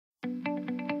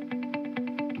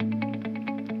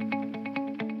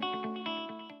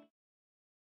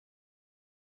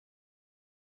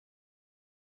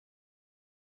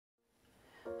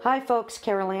Hi folks,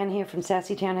 Carolann here from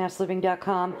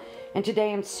SassyTownhouseLiving.com, and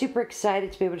today I'm super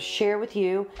excited to be able to share with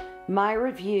you my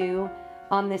review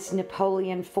on this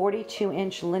Napoleon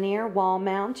 42-inch linear wall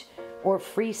mount or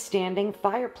freestanding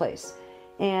fireplace.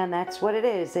 And that's what it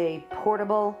is, a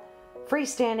portable,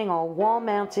 freestanding or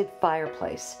wall-mounted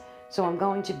fireplace. So I'm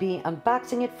going to be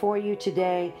unboxing it for you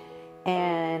today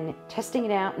and testing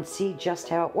it out and see just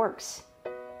how it works.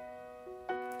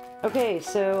 Okay,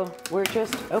 so we're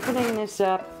just opening this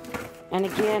up, and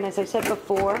again, as I said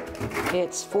before,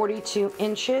 it's 42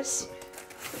 inches,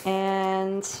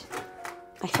 and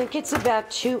I think it's about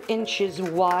 2 inches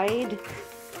wide,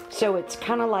 so it's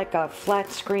kind of like a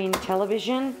flat screen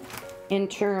television in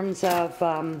terms of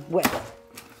width.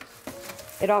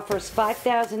 It offers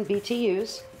 5,000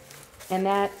 BTUs, and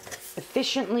that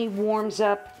efficiently warms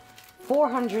up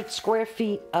 400 square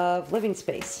feet of living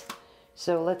space.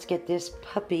 So let's get this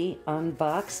puppy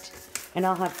unboxed, and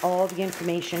I'll have all the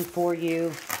information for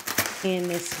you in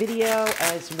this video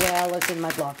as well as in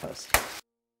my blog post.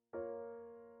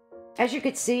 As you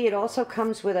can see, it also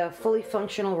comes with a fully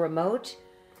functional remote,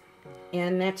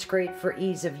 and that's great for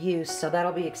ease of use, so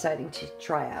that'll be exciting to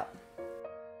try out.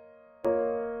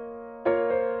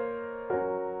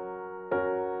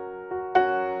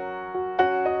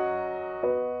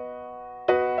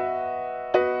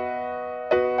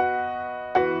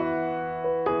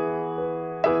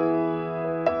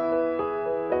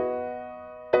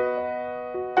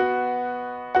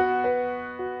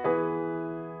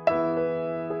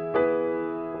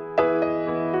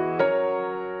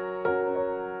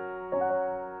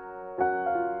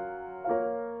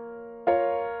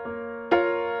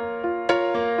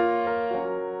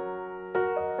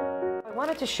 I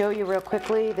wanted to show you real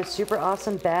quickly the super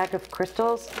awesome bag of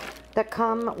crystals that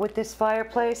come with this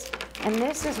fireplace, and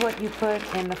this is what you put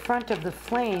in the front of the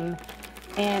flame,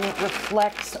 and it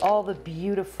reflects all the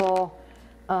beautiful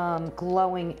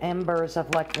glowing embers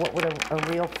of like what would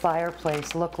a real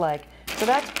fireplace look like. So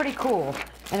that's pretty cool,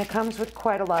 and it comes with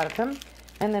quite a lot of them.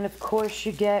 And then of course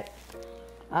you get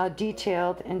a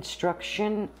detailed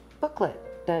instruction booklet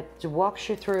that walks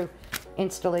you through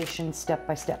installation step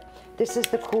by step. This is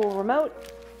the cool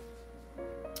remote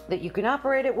that you can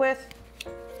operate it with.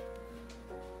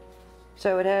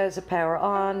 So it has a power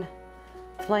on,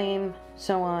 flame,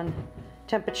 so on,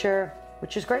 temperature,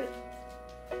 which is great.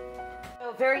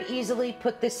 So very easily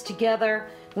put this together.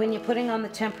 When you're putting on the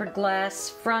tempered glass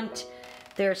front,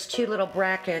 there's two little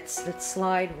brackets that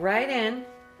slide right in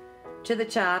to the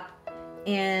top,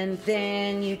 and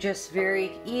then you just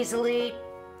very easily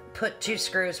put 2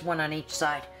 screws, one on each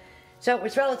side. So it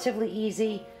was relatively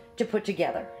easy to put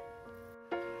together.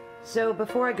 So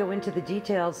before I go into the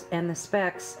details and the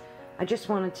specs, I just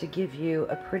wanted to give you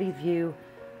a pretty view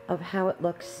of how it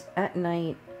looks at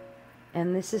night.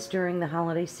 And this is during the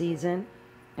holiday season.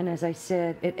 And as I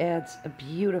said, it adds a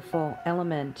beautiful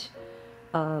element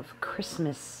of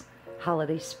Christmas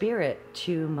holiday spirit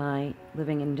to my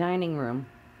living and dining room.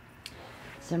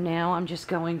 So now I'm just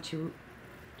going to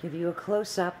give you a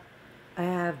close-up. I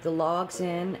have the logs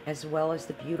in as well as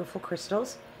the beautiful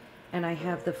crystals, and I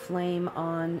have the flame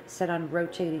on, set on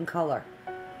rotating color.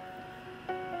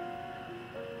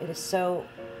 It is so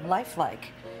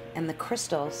lifelike, and the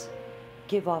crystals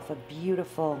give off a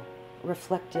beautiful,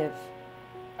 reflective,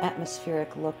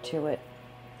 atmospheric look to it.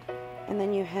 And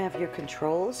then you have your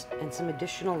controls and some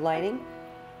additional lighting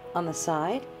on the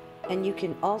side, and you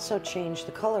can also change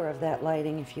the color of that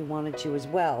lighting if you wanted to as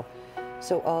well.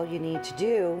 So all you need to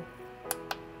do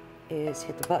is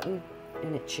hit the button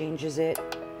and it changes it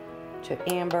to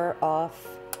amber, off,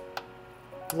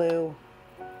 blue,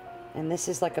 and this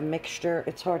is like a mixture.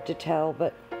 It's hard to tell,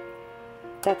 but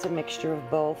that's a mixture of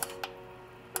both.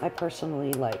 I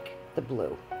personally like the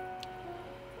blue.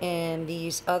 And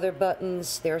these other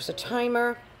buttons, there's a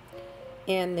timer,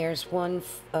 and there's one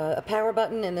a power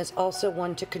button, and there's also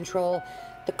one to control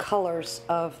the colors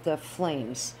of the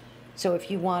flames. So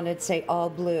if you wanted, say, all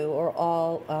blue or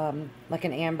all like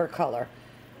an amber color,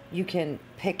 you can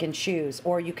pick and choose,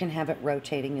 or you can have it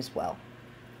rotating as well.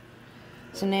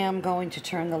 So now I'm going to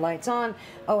turn the lights on.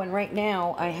 Oh, and right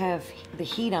now I have the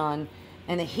heat on,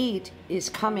 and the heat is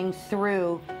coming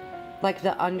through like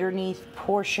the underneath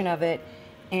portion of it,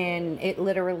 and it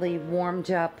literally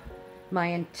warmed up my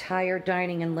entire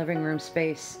dining and living room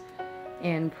space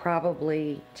in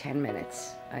probably 10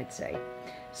 minutes, I'd say.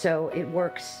 So it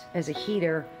works as a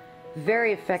heater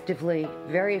very effectively,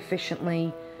 very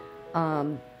efficiently.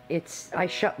 I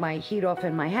shut my heat off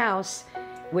in my house,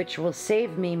 which will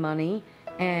save me money,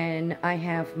 and I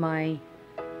have my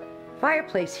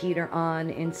fireplace heater on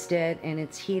instead, and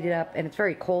it's heated up, and it's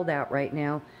very cold out right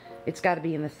now. It's got to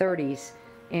be in the 30s,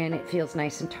 and it feels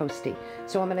nice and toasty.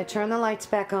 So I'm going to turn the lights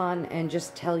back on and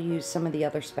just tell you some of the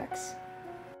other specs.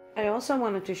 I also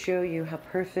wanted to show you how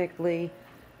perfectly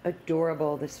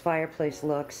adorable this fireplace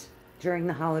looks during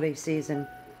the holiday season.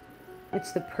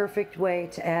 It's the perfect way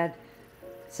to add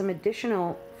some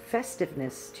additional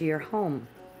festiveness to your home.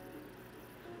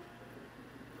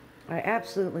 I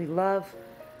absolutely love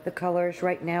the colors.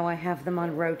 Right now I have them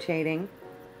on rotating.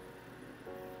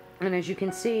 And as you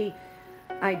can see,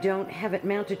 I don't have it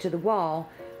mounted to the wall,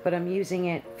 but I'm using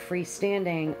it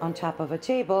freestanding on top of a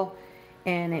table,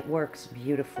 and it works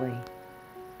beautifully.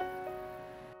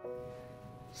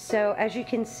 So as you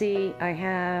can see, I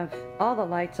have all the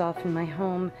lights off in my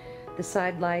home. The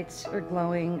side lights are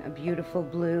glowing a beautiful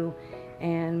blue,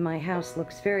 and my house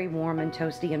looks very warm and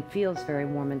toasty and feels very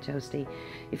warm and toasty.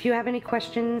 If you have any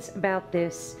questions about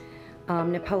this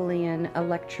Napoleon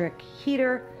electric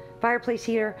heater, fireplace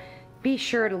heater, be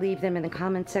sure to leave them in the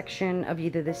comment section of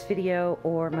either this video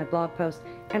or my blog post,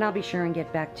 and I'll be sure and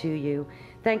get back to you.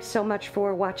 Thanks so much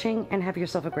for watching, and have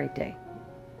yourself a great day.